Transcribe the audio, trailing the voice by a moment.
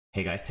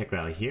Hey guys, Tech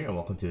Rally here, and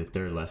welcome to the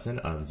third lesson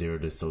of Zero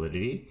to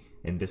Solidity.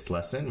 In this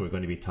lesson, we're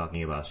going to be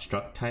talking about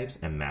struct types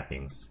and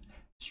mappings.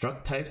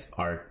 Struct types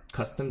are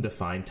custom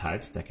defined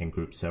types that can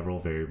group several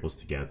variables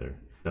together.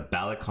 The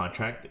ballot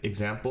contract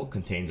example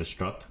contains a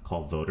struct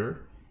called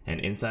voter, and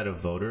inside of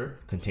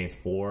voter contains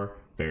four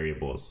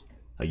variables: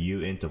 a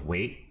uint of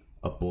weight,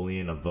 a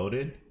boolean of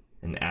voted,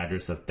 an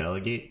address of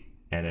delegate,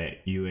 and a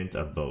uint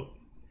of vote.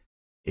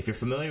 If you're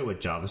familiar with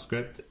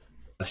JavaScript,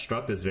 a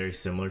struct is very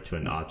similar to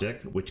an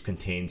object which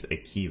contains a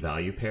key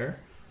value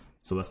pair.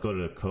 So let's go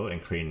to the code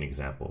and create an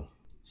example.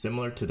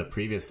 Similar to the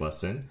previous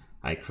lesson,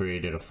 I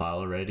created a file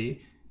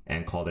already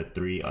and called it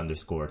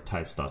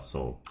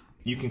 3_types.sol.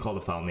 You can call the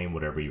file name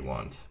whatever you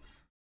want.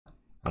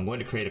 I'm going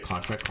to create a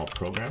contract called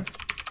program.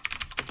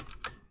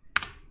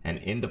 And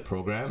in the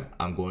program,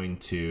 I'm going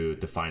to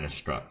define a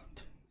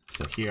struct.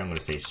 So here I'm going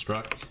to say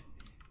struct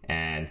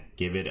and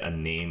give it a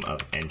name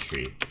of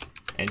entry.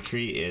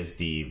 Entry is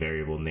the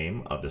variable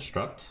name of the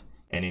struct,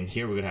 and in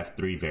here we're going to have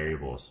three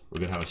variables. We're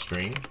going to have a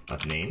string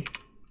of name.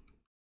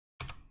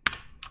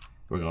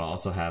 We're going to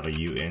also have a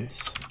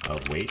uint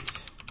of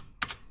weight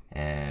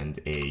and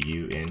a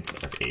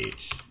uint of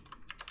age.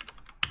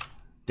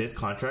 This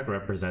contract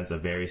represents a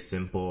very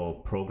simple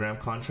program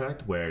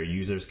contract where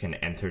users can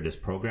enter this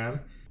program.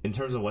 In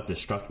terms of what the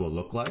struct will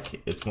look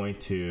like, it's going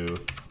to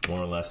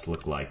more or less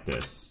look like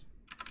this.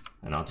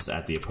 And I'll just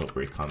add the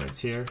appropriate comments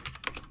here.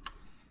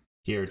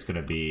 Here it's going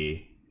to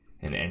be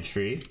an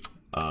entry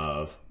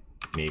of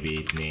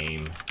maybe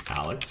name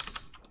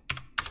Alex,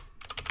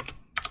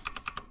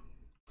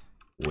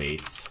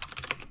 weight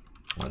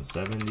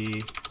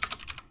 170,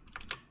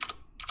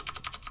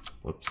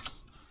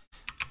 whoops,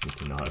 you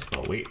can know how to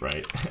spell weight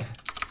right,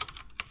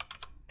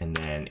 and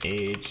then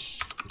age,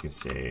 you can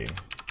say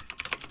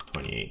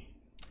 28.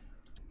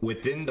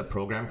 Within the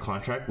program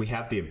contract, we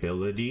have the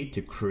ability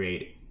to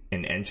create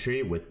an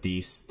entry with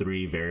these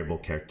three variable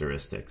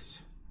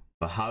characteristics.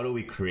 But how do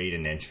we create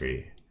an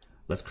entry?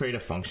 Let's create a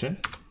function.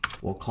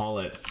 We'll call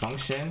it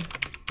function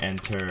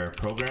enter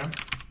program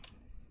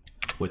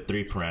with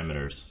three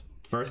parameters.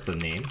 First, the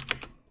name,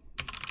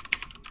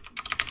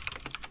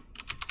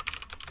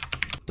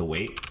 the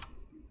weight,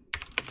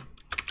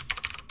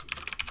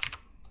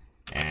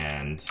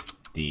 and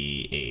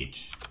the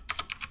age.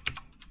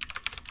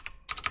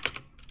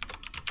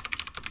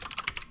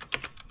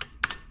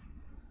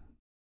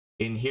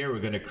 In here, we're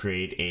going to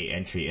create a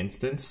entry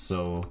instance.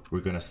 So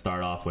we're going to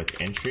start off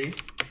with entry,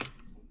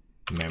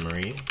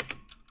 memory,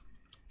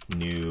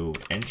 new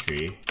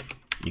entry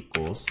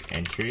equals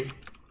entry,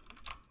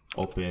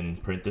 open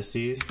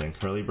parentheses, then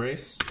curly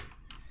brace.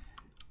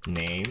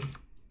 Name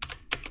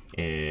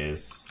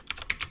is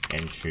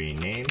entry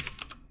name.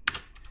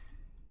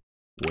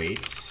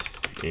 Weight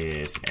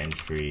is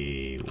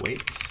entry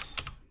weight.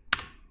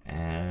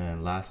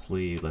 And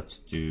lastly, let's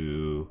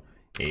do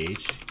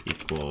age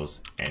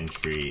equals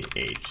entry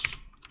age.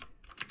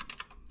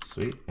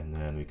 Sweet, and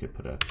then we could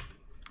put a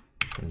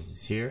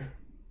parentheses here.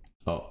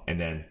 Oh,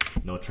 and then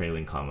no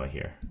trailing comma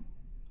here.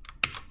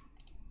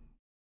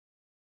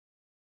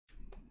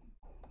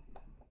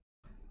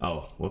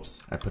 Oh,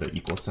 whoops, I put an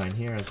equal sign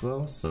here as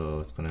well, so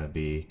it's gonna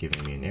be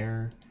giving me an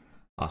error.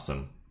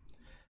 Awesome.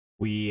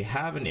 We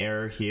have an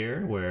error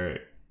here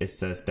where it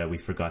says that we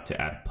forgot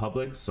to add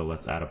public, so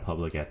let's add a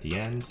public at the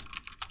end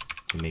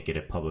to make it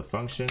a public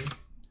function.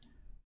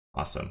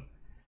 Awesome.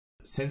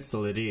 Since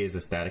Solidity is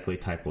a statically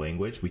typed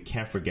language, we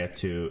can't forget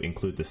to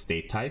include the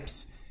state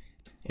types.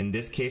 In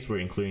this case, we're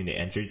including the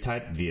entry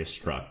type via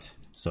struct.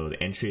 So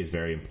the entry is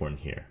very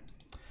important here.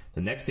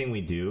 The next thing we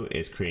do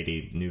is create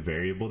a new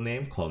variable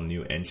name called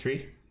new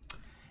entry.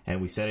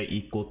 And we set it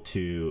equal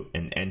to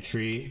an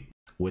entry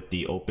with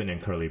the open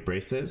and curly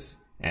braces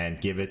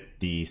and give it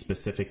the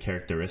specific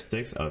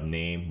characteristics of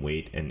name,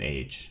 weight, and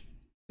age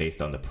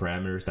based on the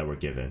parameters that were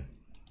given.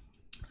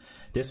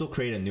 This will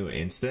create a new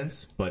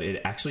instance, but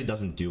it actually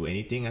doesn't do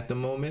anything at the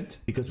moment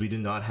because we do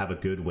not have a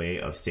good way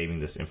of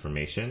saving this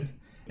information.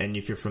 And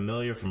if you're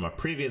familiar from our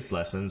previous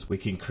lessons, we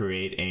can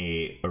create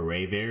an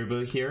array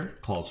variable here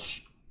called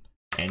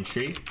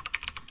entry,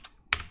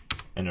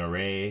 an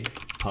array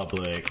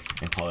public,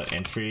 and call it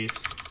entries.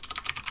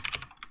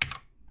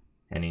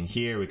 And in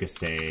here we could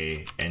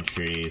say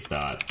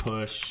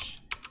entries.push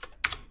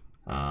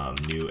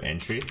new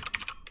entry.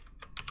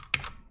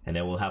 And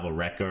then we'll have a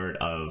record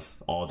of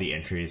all the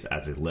entries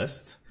as a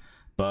list.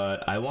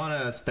 But I want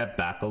to step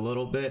back a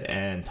little bit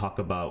and talk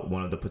about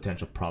one of the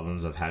potential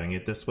problems of having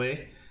it this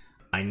way.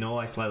 I know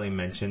I slightly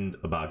mentioned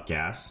about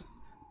gas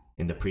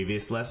in the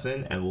previous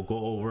lesson, and we'll go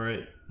over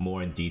it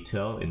more in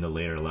detail in the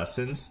later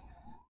lessons.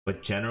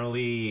 But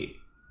generally,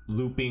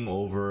 looping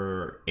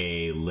over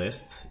a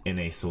list in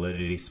a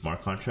Solidity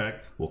smart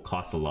contract will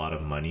cost a lot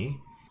of money,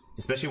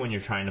 especially when you're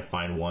trying to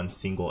find one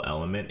single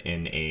element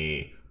in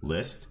a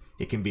list.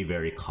 It can be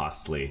very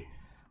costly.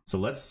 So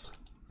let's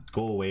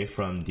go away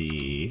from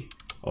the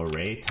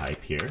array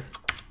type here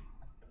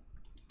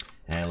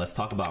and let's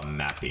talk about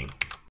mapping.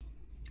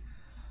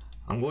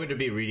 I'm going to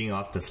be reading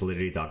off the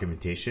Solidity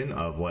documentation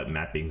of what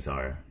mappings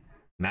are.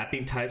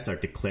 Mapping types are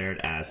declared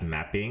as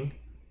mapping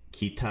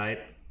key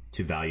type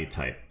to value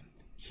type.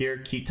 Here,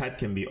 key type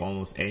can be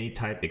almost any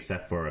type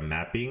except for a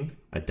mapping,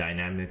 a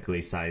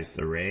dynamically sized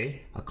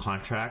array, a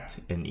contract,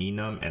 an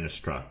enum, and a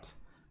struct.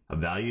 A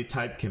value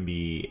type can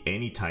be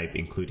any type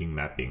including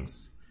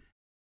mappings.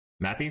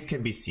 Mappings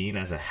can be seen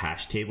as a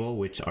hash table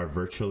which are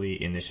virtually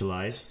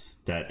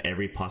initialized that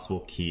every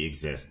possible key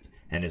exists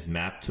and is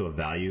mapped to a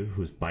value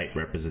whose byte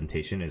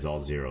representation is all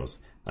zeros,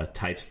 a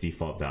type's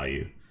default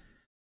value.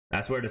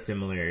 That's where the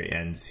similarity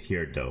ends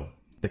here though.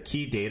 The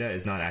key data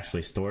is not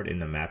actually stored in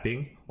the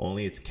mapping,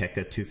 only its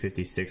Keka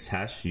 256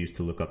 hash used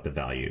to look up the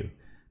value.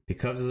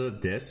 Because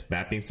of this,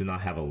 mappings do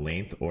not have a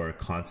length or a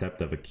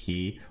concept of a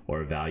key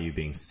or a value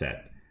being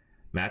set.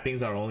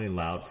 Mappings are only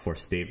allowed for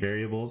state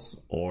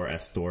variables or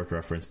as storage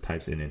reference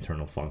types in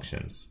internal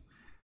functions.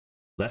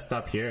 Let's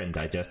stop here and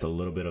digest a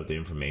little bit of the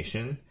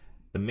information.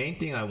 The main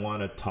thing I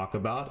want to talk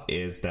about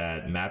is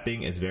that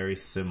mapping is very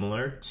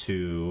similar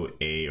to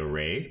an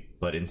array,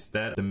 but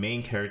instead the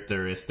main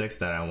characteristics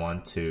that I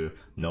want to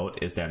note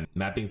is that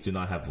mappings do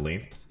not have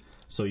length,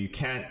 so you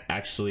can't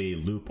actually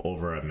loop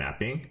over a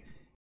mapping.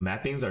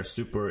 Mappings are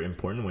super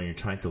important when you're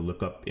trying to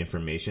look up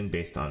information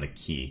based on a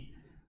key.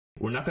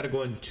 We're not going to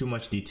go into too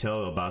much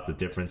detail about the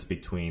difference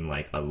between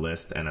like a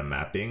list and a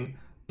mapping,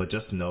 but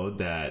just know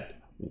that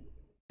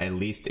at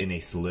least in a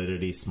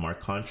Solidity smart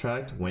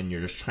contract, when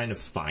you're just trying to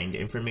find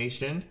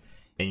information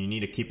and you need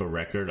to keep a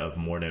record of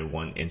more than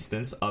one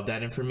instance of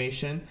that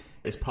information,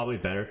 it's probably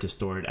better to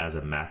store it as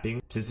a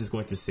mapping since it's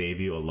going to save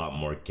you a lot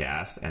more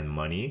gas and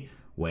money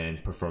when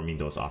performing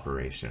those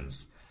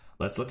operations.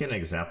 Let's look at an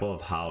example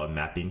of how a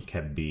mapping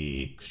can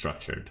be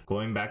structured.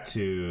 Going back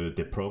to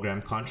the program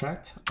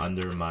contract,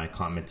 under my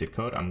commented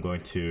code, I'm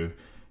going to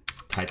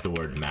type the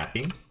word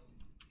mapping.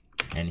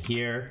 And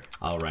here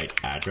I'll write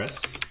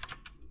address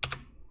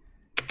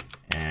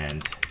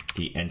and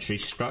the entry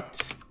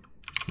struct,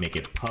 make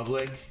it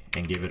public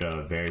and give it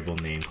a variable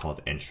name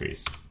called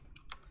entries.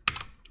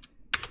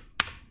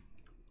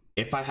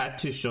 If I had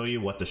to show you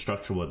what the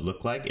structure would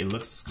look like, it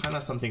looks kind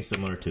of something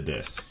similar to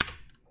this.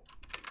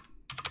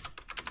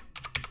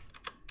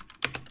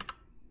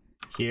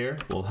 Here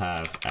we'll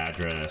have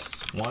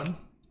address 1,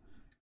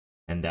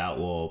 and that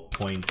will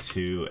point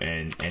to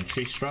an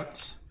entry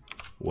struct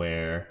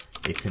where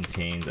it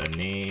contains a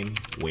name,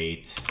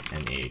 weight,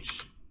 and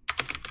age.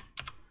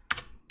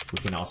 We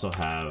can also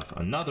have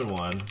another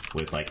one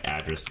with like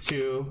address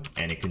 2,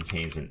 and it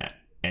contains an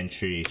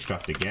entry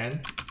struct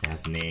again. It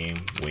has name,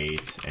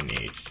 weight, and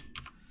age.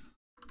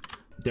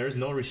 There's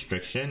no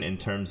restriction in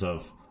terms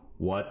of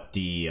what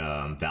the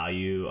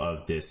value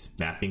of this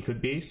mapping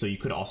could be. So you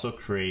could also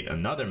create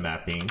another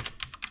mapping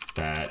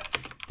that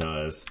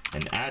does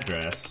an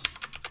address,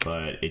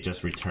 but it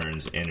just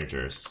returns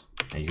integers.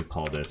 And you could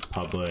call this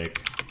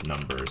public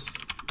numbers.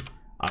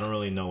 I don't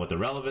really know what the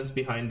relevance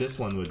behind this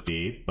one would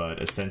be,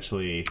 but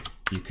essentially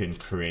you can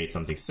create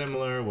something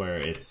similar where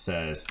it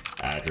says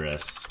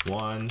address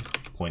 1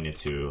 pointed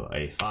to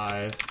a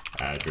 5,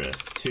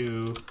 address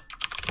 2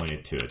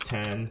 pointed to a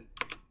 10,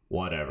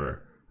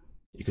 whatever.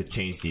 You could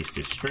change these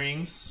to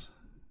strings,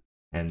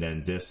 and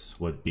then this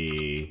would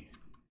be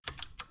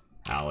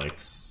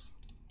Alex,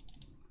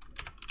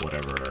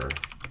 whatever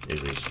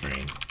is a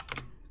string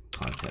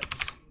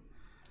context.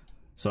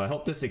 So I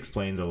hope this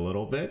explains a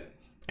little bit.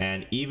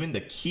 And even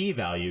the key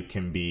value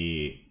can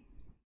be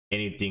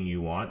anything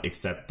you want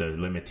except the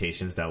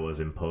limitations that was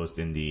imposed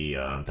in the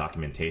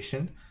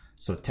documentation.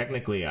 So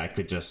technically I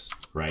could just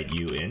write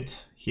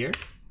uint here,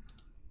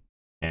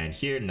 and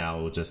here now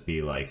will just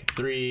be like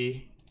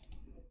 3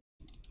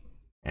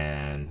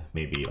 and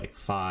maybe like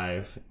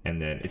 5,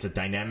 and then it's a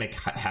dynamic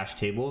hash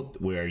table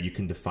where you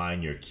can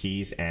define your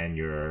keys and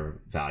your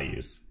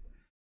values.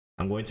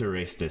 I'm going to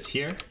erase this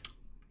here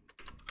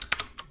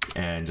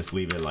and just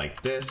leave it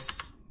like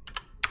this.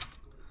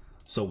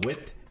 So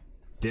with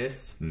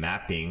this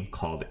mapping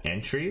called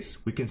entries,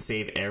 we can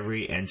save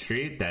every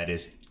entry that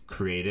is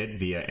created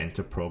via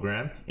enter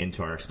program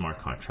into our smart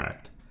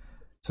contract.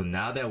 So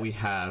now that we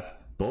have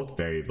both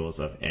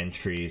variables of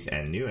entries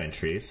and new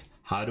entries,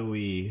 how do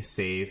we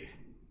save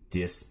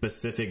this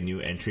specific new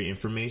entry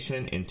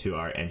information into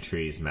our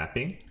entries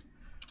mapping?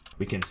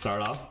 We can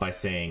start off by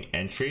saying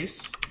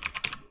entries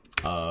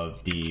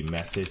of the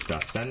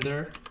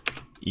message.sender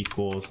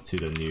equals to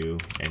the new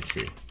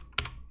entry.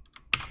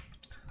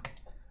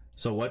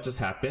 So what just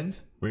happened?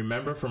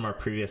 Remember from our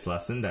previous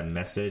lesson that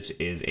message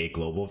is a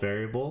global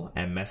variable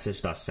and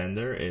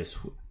message.sender is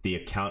the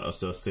account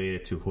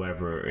associated to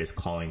whoever is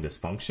calling this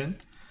function.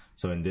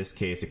 So in this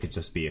case, it could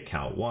just be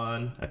account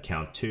 1,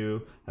 account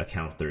 2,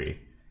 account 3.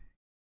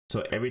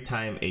 So every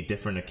time a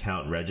different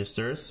account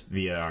registers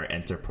via our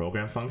enter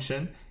program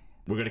function,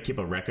 we're going to keep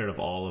a record of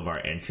all of our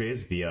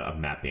entries via a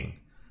mapping.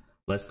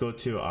 Let's go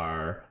to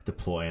our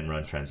deploy and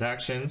run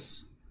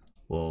transactions.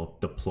 We'll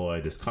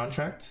deploy this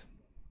contract.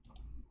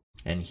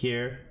 And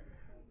here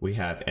we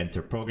have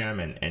enter program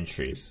and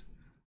entries.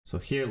 So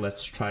here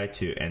let's try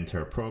to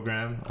enter a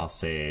program. I'll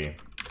say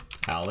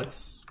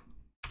Alex.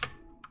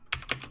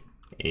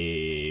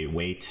 A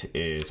weight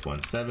is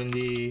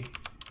 170.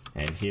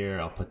 And here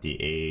I'll put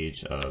the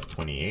age of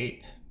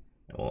 28.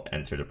 and we'll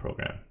enter the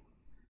program.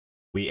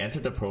 We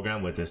entered the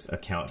program with this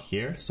account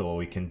here, so what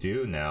we can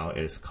do now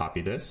is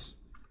copy this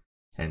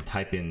and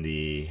type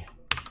in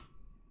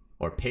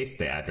or paste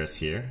the address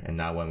here, and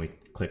now when we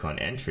click on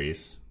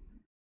entries,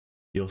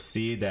 you'll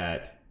see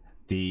that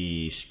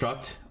the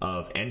struct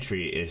of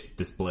entry is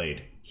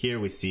displayed. Here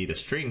we see the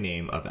string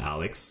name of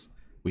Alex,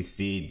 we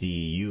see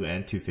the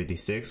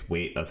UN256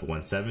 weight of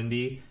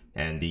 170,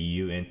 and the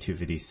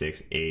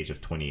UN256 age of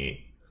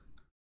 28.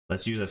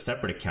 Let's use a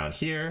separate account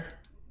here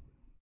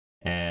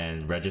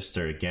and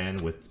register again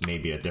with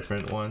maybe a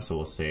different one. So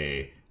we'll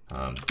say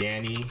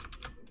Danny,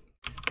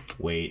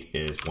 weight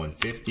is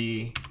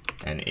 150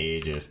 and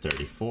age is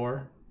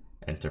 34.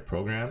 Enter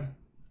program.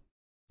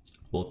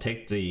 We'll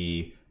take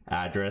the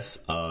address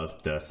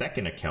of the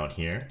second account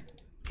here,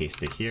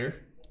 paste it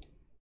here,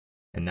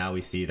 and now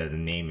we see that the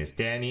name is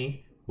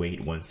Danny, weight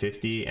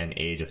 150 and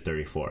age of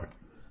 34.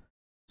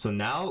 So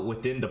now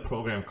within the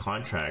program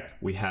contract,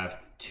 we have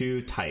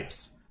two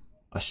types,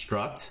 a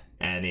struct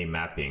and a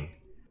mapping.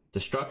 The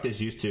struct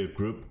is used to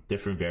group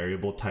different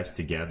variable types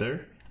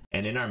together,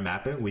 and in our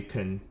mapping we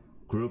can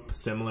group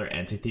similar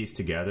entities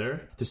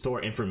together to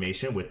store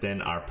information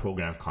within our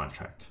program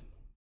contract.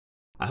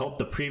 I hope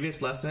the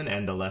previous lesson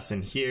and the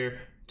lesson here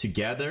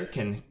together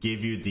can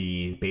give you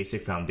the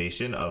basic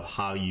foundation of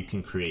how you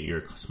can create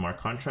your smart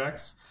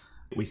contracts.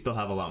 We still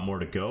have a lot more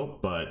to go,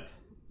 but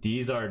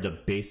these are the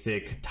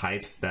basic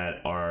types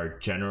that are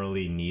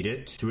generally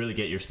needed to really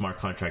get your smart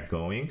contract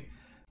going.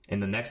 In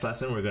the next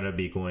lesson, we're going to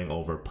be going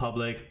over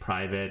public,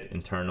 private,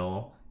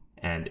 internal,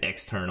 and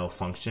external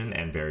function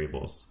and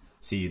variables.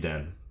 See you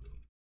then.